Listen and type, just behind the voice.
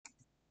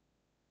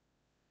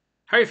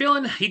How are you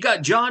feeling? You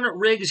got John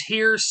Riggs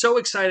here. So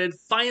excited.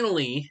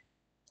 Finally,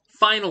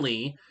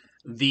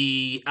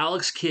 the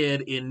Alex Kidd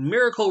in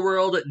Miracle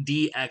World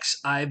DX.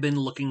 I've been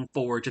looking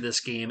forward to this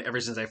game ever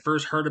since I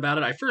first heard about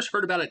it. I first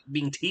heard about it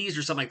being teased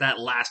or something like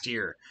that last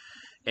year.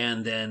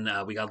 And then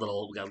we got a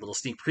little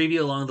sneak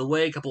preview along the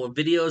way, a couple of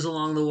videos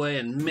along the way,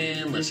 and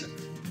man, listen.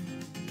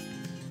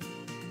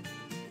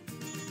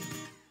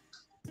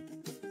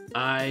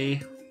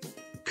 I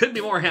couldn't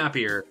be more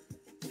happier.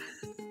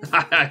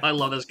 I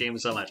love this game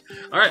so much.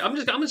 All right, I'm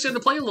just going to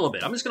play a little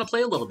bit. I'm just going to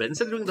play a little bit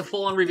instead of doing the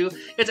full-on review.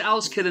 It's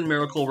Alex Kidd in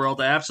Miracle World.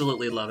 I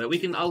absolutely love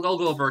it. I'll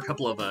go over a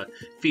couple of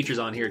features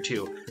on here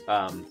too.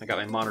 I got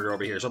my monitor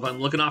over here, so if I'm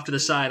looking off to the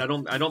side,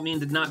 I don't mean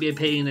to not be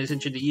paying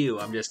attention to you.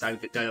 I got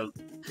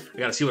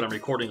to see what I'm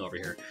recording over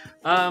here.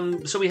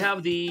 So we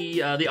have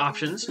the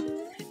options,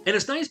 and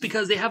it's nice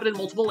because they have it in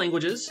multiple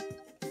languages.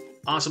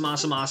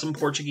 Awesome.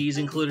 Portuguese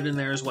included in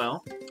there as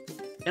well.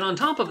 And on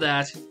top of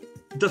that,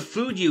 the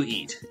food you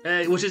eat,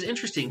 which is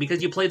interesting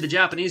because you played the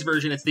Japanese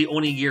version. It's the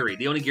onigiri.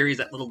 The onigiri is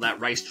that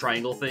rice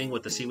triangle thing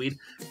with the seaweed.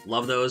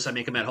 Love those. I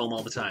make them at home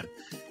all the time.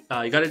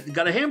 You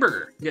got a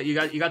hamburger. You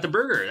got the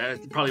burger.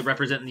 That probably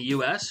representing the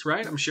U.S.,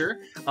 right? I'm sure.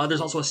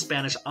 There's also a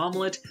Spanish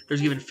omelet.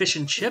 There's even fish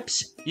and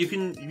chips you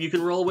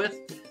can roll with.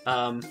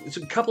 It's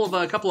a couple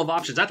of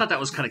options. I thought that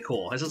was kind of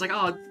cool. I was just like,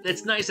 oh,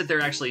 it's nice that they're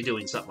actually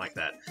doing something like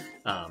that.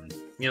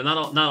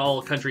 Not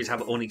all countries have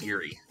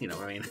onigiri. You know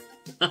what I mean?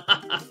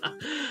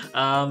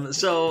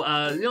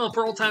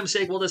 For old time's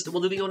sake, we'll do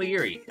the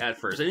onigiri at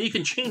first, and you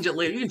can change it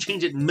later. You can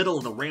change it middle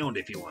of the round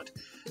if you want,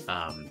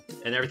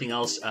 and everything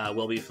else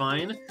will be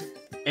fine.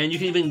 And you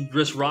can even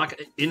just rock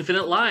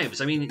infinite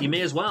lives. I mean, you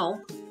may as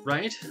well,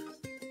 right?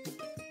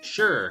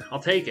 Sure, I'll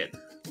take it.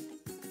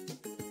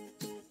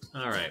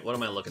 All right, what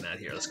am I looking at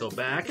here? Let's go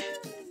back.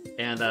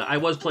 And I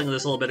was playing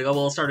this a little bit ago.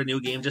 Well, I'll start a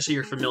new game just so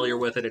you're familiar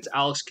with it. It's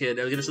Alex Kidd.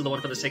 This is the one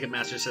for the Sega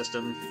Master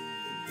System.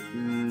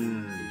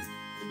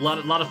 A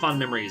lot of fond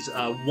memories.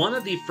 One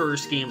of the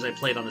first games I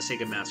played on the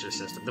Sega Master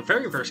System, the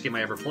very first game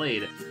I ever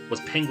played,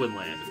 was Penguin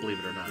Land, believe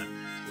it or not.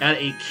 At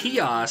a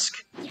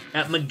kiosk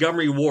at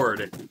Montgomery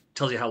Ward.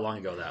 Tells you how long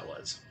ago that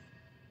was.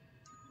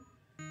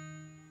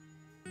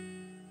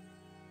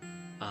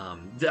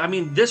 I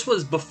mean, this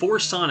was before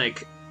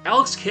Sonic.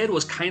 Alex Kidd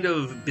was kind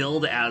of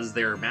billed as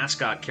their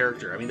mascot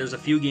character. I mean, there's a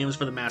few games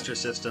for the Master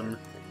System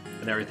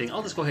and everything.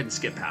 I'll just go ahead and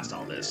skip past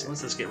all this.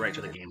 Let's just get right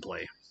to the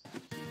gameplay.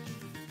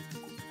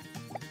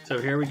 So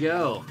here we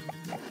go.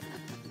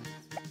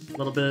 A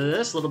little bit of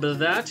this, a little bit of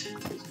that.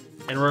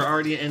 And we're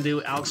already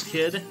into Alex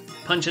Kidd.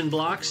 Punching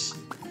blocks.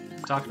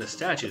 Talking to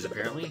statues,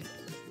 apparently.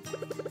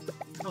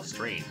 How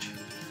strange.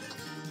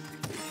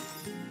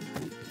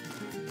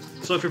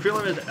 So if you're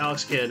feeling with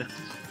Alex Kidd,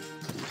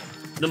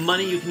 the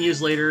money you can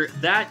use later,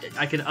 that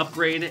I can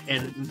upgrade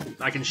and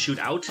I can shoot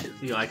out.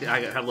 I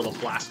have a little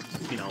blast,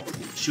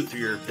 shoot through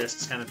your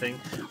fists kind of thing.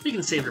 You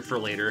can save it for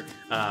later.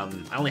 I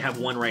only have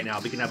one right now,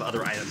 but you can have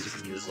other items you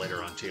can use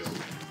later on too.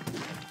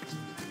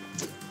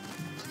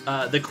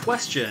 The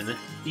question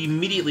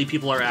immediately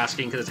people are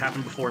asking, because it's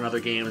happened before in other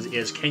games,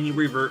 is can you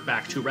revert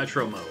back to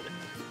retro mode?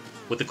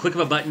 With the click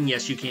of a button,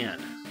 yes you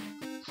can.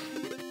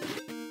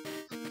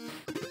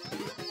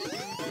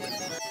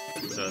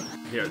 So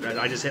here,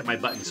 I just hit my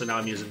button, so now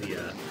I'm using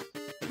the,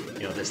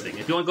 this thing.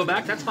 If you want to go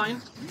back, that's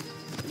fine.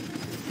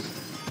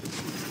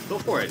 Go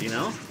for it,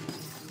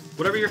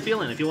 Whatever you're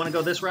feeling. If you want to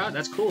go this route,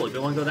 that's cool. If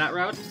you want to go that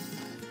route,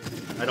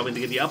 I don't mean to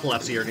give you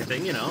epilepsy or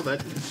anything,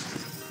 but...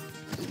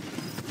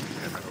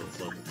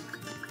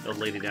 Old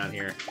lady down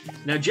here.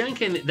 Now,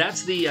 Jenkin,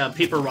 that's the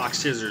paper, rock,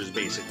 scissors,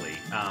 basically.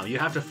 You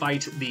have to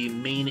fight the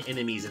main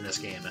enemies in this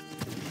game.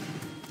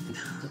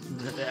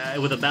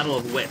 With a battle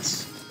of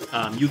wits.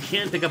 You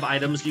can pick up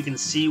items. You can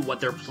see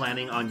what they're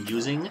planning on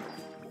using,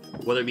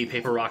 whether it be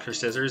paper, rock, or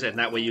scissors, and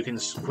that way you can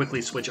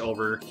quickly switch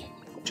over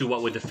to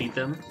what would defeat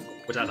them,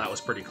 which I thought was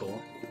pretty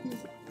cool.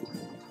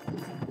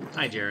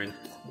 Hi, Jaren.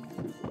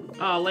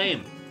 Oh,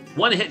 lame.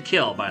 One-hit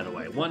kill, by the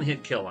way.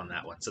 One-hit kill on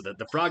that one. So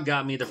the frog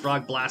got me. The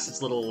frog blasts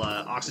its little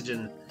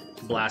oxygen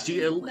blast.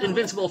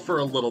 Invincible for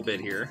a little bit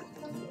here.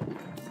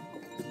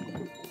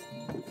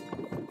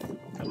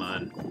 Come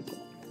on.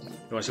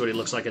 You want to see what he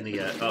looks like in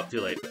the... oh, too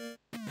late.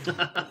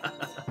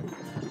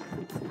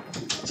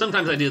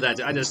 Sometimes I do that.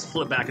 I just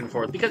flip back and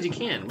forth. Because you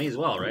can. May as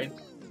well, right?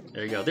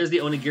 There you go. There's the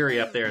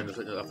onigiri up there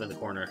up in the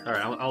corner. All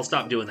right, I'll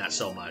stop doing that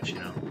so much,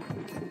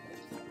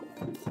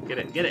 Get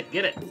it.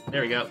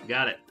 There we go.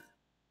 Got it.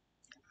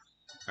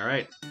 All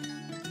right.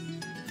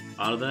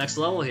 On to the next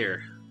level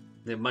here.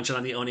 They're munching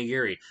on the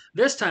onigiri.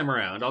 This time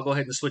around, I'll go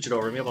ahead and switch it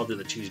over. Maybe I'll do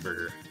the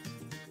cheeseburger.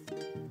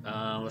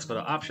 Let's go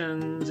to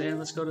options, and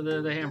let's go to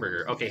the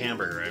hamburger. Okay,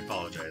 hamburger. I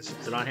apologize.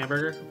 Is it on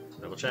hamburger?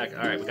 Double check.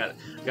 All right, we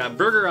got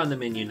burger on the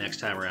menu next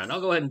time around.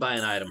 I'll go ahead and buy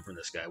an item from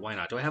this guy. Why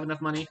not? Do I have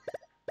enough money?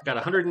 I got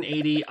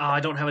 180. Oh, I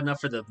don't have enough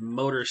for the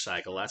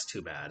motorcycle. That's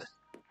too bad.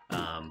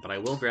 But I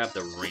will grab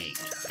the range,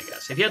 I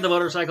guess. If you have the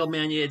motorcycle,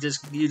 man, you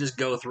just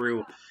go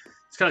through.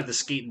 It's kind of like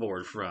the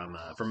skateboard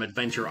from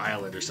Adventure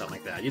Island or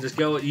something like that.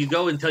 You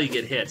go until you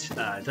get hit,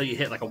 until you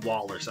hit like a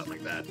wall or something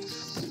like that.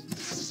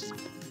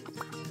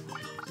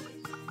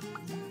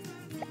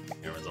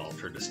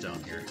 turned to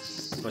stone here. Want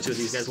to see what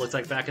these guys looked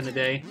like back in the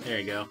day? There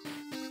you go.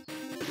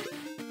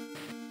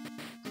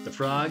 The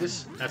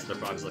frogs? That's what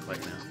the frogs look like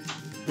now.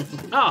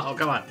 Oh,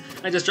 come on.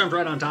 I just jumped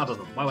right on top of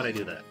them. Why would I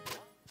do that?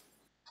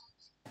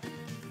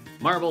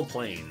 Marble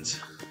plains.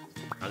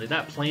 Are they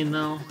that plain,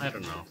 though? I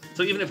don't know.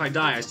 So even if I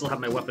die, I still have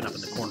my weapon up in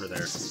the corner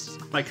there.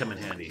 Might come in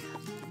handy.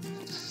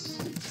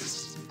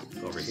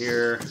 Go over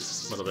here.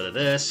 A little bit of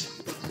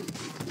this.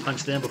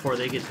 Punch them before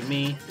they get to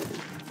me.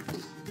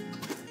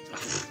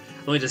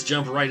 Let me just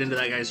jump right into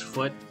that guy's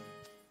foot.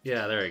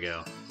 Yeah, there we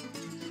go.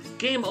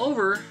 Game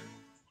over?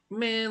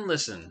 Man,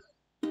 listen.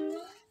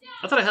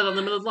 I thought I had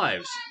unlimited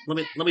lives. Let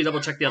me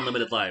double check the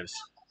unlimited lives.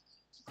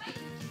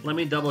 Let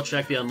me double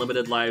check the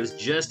unlimited lives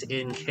just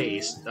in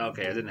case.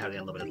 Okay, I didn't have the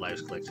unlimited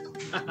lives clicked.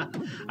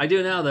 I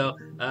do now, though.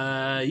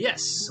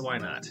 Yes, why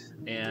not?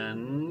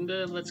 And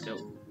let's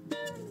go.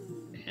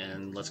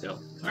 And let's go.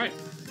 All right.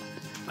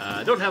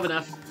 I don't have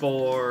enough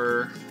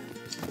for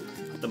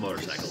the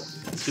motorcycle.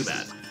 It's too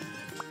bad.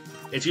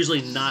 It's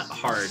usually not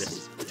hard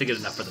to get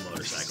enough for the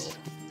motorcycle,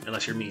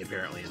 unless you're me,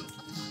 apparently. And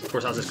of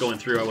course, I was just going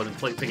through. I wasn't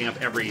picking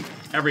up every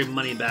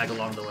money bag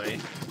along the way.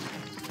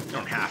 You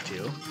don't have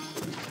to.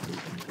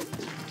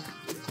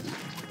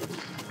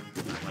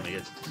 Let me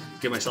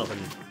get myself in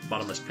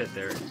bottomless pit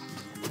there.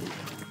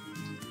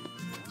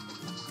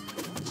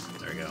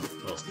 There we go.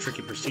 A little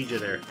tricky procedure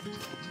there.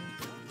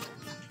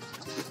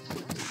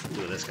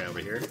 Do this guy over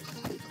here.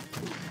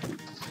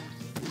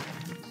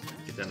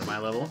 Get down to my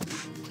level.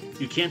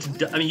 You can't.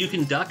 I mean, you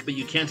can duck, but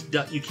you can't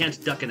duck. You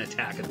can't duck an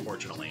attack,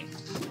 unfortunately.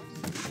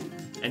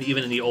 And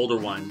even in the older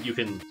one, you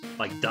can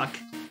like duck,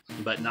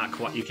 but not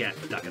quite. You can't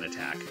duck an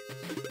attack.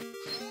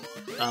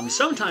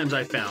 Sometimes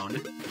I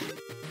found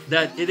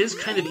that it is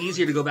kind of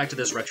easier to go back to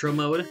this retro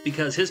mode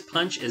because his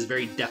punch is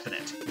very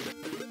definite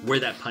where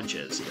that punch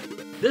is.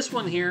 This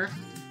one here,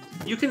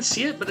 you can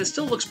see it, but it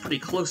still looks pretty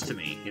close to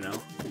me. You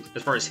know,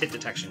 as far as hit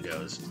detection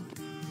goes.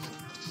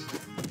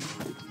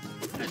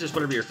 Just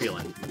whatever you're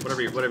feeling,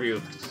 whatever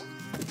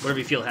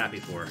you feel happy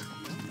for.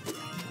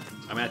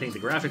 I mean, I think the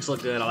graphics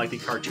look good. I like the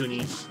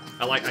cartoony.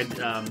 I like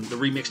the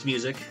remixed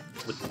music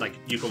with like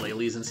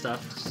ukuleles and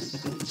stuff.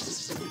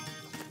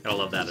 I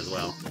love that as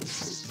well.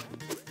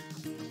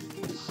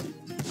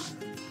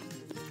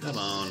 Come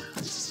on,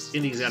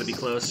 Indy's got to be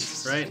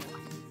close, right?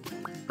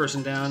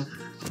 Person down.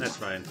 That's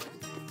fine.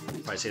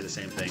 Probably say the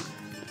same thing.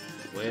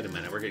 Wait a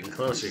minute, we're getting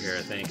closer here.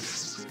 I think.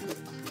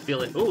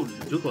 Feel it. Oh,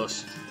 too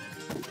close.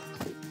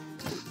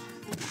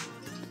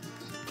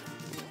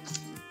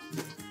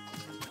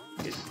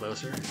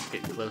 Closer,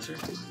 getting closer.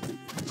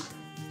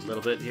 A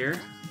little bit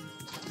here.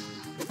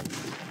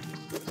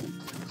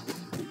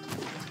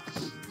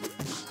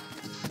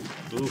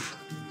 Oof.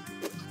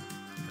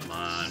 Come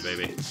on,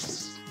 baby.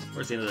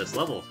 Where's the end of this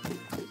level?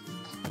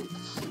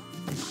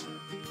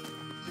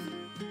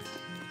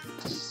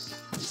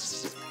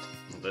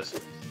 This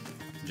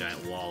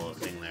giant wall of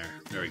thing there.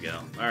 There we go.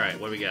 Alright,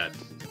 what do we got?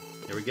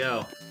 Here we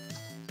go.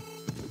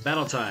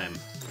 Battle time.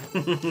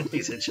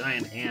 He's a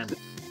giant hand.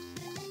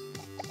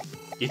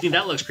 You think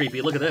that looks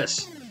creepy? Look at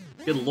this.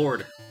 Good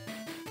lord.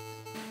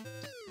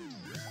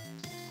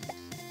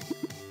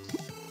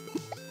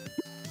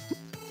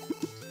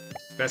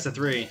 Best of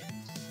 3.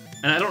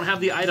 And I don't have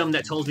the item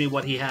that tells me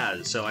what he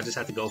has, so I just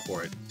have to go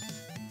for it.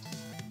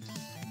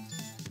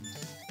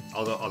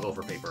 I'll go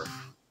for paper.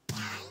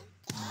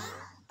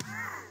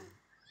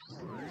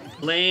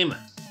 Lame.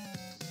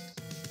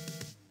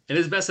 It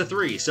is best of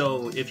 3,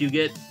 so if you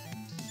get,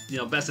 you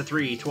know, best of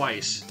 3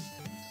 twice,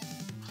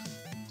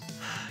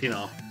 you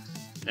know,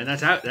 and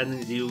that's out.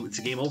 Then it's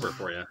a game over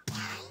for you.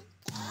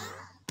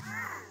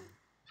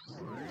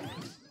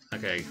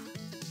 Okay,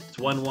 it's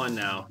 1-1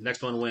 now.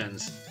 Next one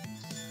wins.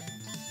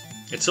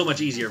 It's so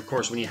much easier, of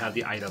course, when you have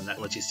the item that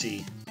lets you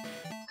see.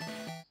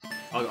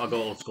 I'll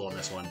go old school on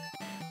this one.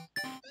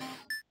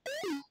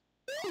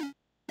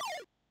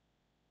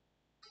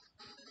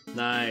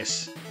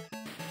 Nice.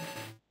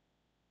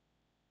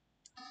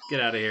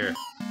 Get out of here.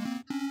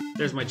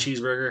 There's my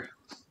cheeseburger.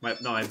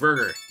 My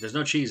burger. There's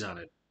no cheese on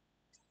it.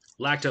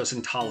 Lactose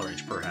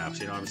intolerance, perhaps,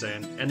 you know what I'm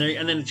saying? And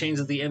then it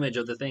changes the image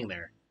of the thing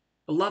there.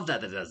 I love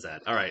that it does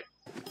that. Alright.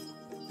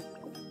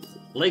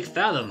 Lake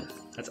Fathom.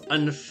 That's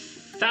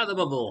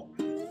unfathomable.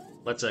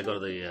 Let's go to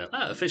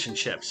the fish and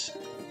chips.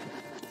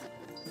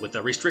 With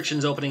the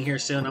restrictions opening here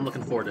soon, I'm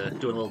looking forward to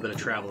doing a little bit of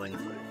traveling.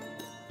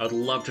 I would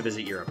love to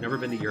visit Europe. Never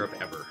been to Europe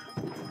ever.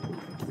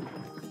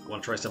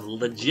 Want to try some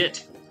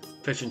legit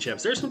fish and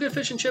chips. There's some good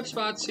fish and chip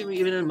spots,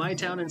 even in my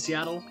town in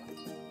Seattle.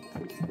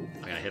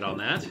 I gotta hit on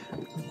that.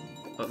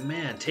 But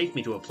man, take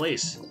me to a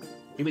place.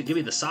 Give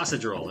me the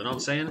sausage roll, you know what I'm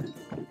saying?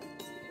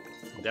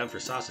 I'm down for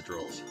sausage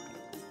rolls.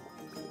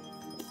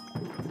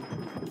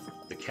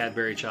 The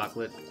Cadbury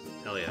chocolate.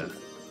 Hell yeah.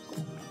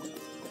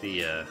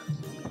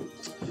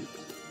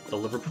 The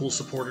Liverpool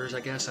supporters, I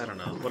guess? I don't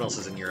know. What else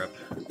is in Europe?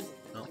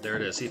 Oh, there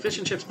it is. See, fish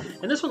and chips.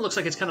 And this one looks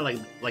like it's kind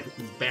of like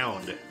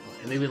bound.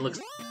 And maybe it looks...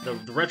 The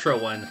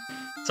retro one,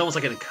 it's almost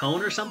like in a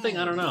cone or something?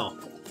 I don't know.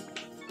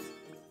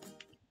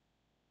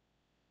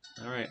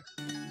 Alright.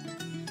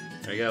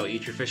 There you go.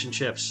 Eat your fish and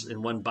chips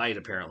in one bite,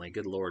 apparently.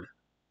 Good lord.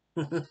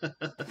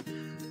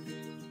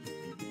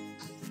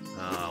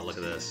 Oh, look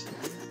at this.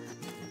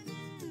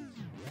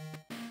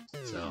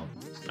 So,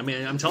 I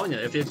mean, I'm telling you,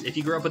 if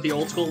you grew up with the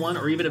old school one,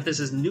 or even if this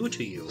is new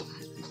to you,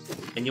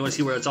 and you want to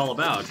see what it's all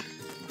about,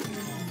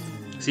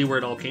 see where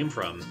it all came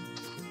from,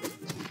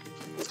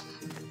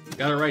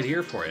 got it right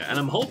here for you. And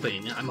I'm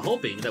hoping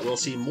that we'll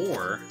see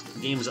more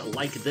games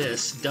like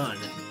this done.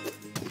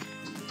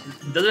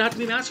 Doesn't have to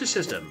be Master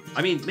System.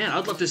 I mean, man,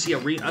 I'd love to see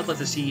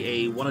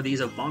a one of these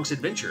of Bonk's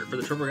Adventure for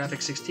the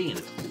TurboGrafx 16.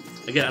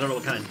 Again, I don't know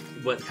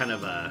what kind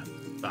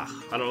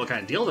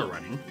of deal they're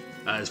running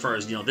as far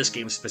as this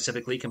game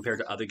specifically compared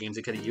to other games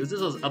it could have used.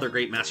 There's other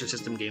great Master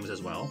System games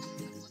as well.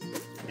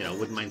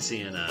 Wouldn't mind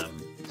seeing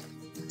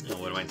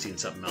wouldn't mind seeing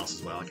something else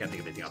as well. I can't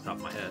think of anything off the top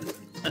of my head.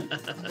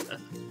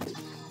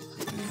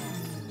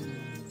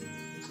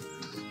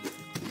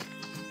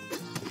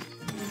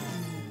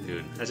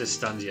 Dude, that just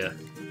stuns you.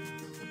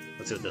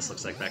 Let's see what this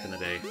looks like back in the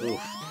day.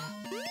 Oof.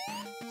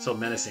 So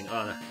menacing.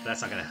 Oh,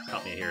 that's not gonna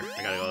help me here.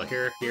 I gotta go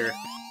here, here,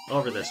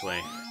 over this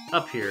way,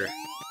 up here,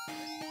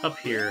 up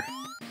here.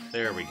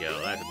 There we go.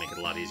 That would make it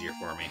a lot easier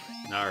for me.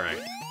 Alright.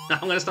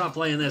 I'm going to stop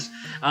playing this.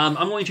 I'm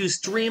going to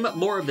stream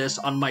more of this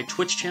on my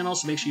Twitch channel,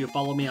 so make sure you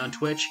follow me on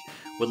Twitch.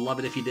 Would love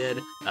it if you did.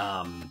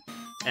 And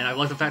I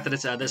like the fact that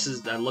it's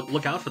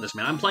look out for this,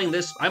 man. I'm playing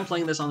this on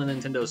the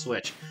Nintendo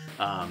Switch,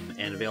 and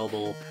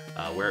available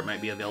where it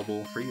might be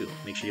available for you.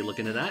 Make sure you look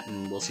into that,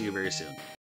 and we'll see you very soon.